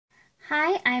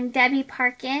Hi, I'm Debbie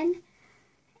Parkin,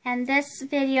 and this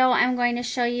video I'm going to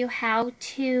show you how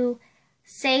to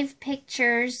save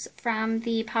pictures from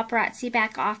the Paparazzi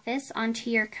back office onto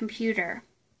your computer.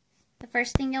 The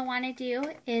first thing you'll want to do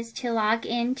is to log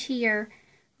into your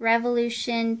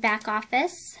Revolution back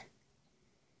office.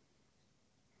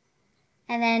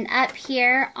 And then up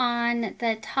here on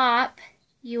the top,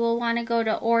 you will want to go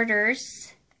to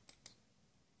Orders.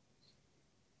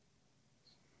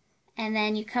 And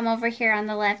then you come over here on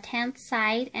the left-hand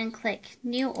side and click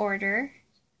New Order.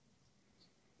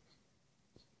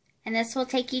 And this will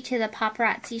take you to the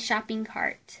Paparazzi shopping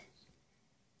cart.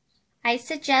 I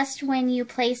suggest when you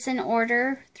place an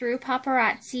order through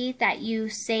Paparazzi that you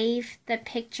save the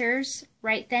pictures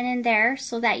right then and there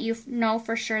so that you know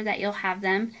for sure that you'll have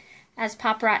them, as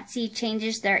Paparazzi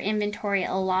changes their inventory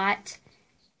a lot.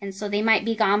 And so they might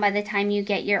be gone by the time you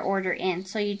get your order in.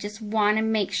 So you just want to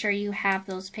make sure you have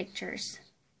those pictures.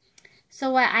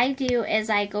 So what I do is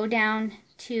I go down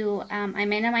to, I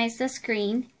minimize the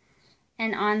screen.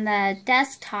 And on the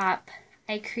desktop,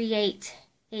 I create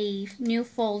a new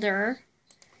folder.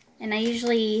 And I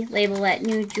usually label it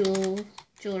New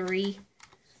Jewelry.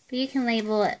 But you can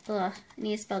label it, I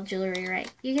need to spell jewelry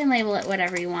right. You can label it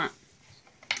whatever you want.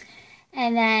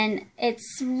 And then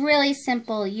it's really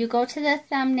simple. You go to the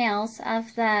thumbnails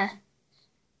of the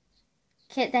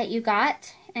kit that you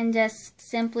got and just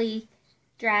simply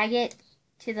drag it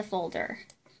to the folder.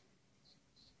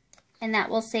 And that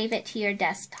will save it to your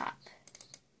desktop.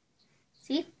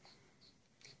 See?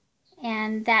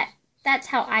 And that's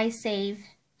how I save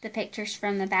the pictures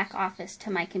from the back office to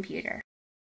my computer.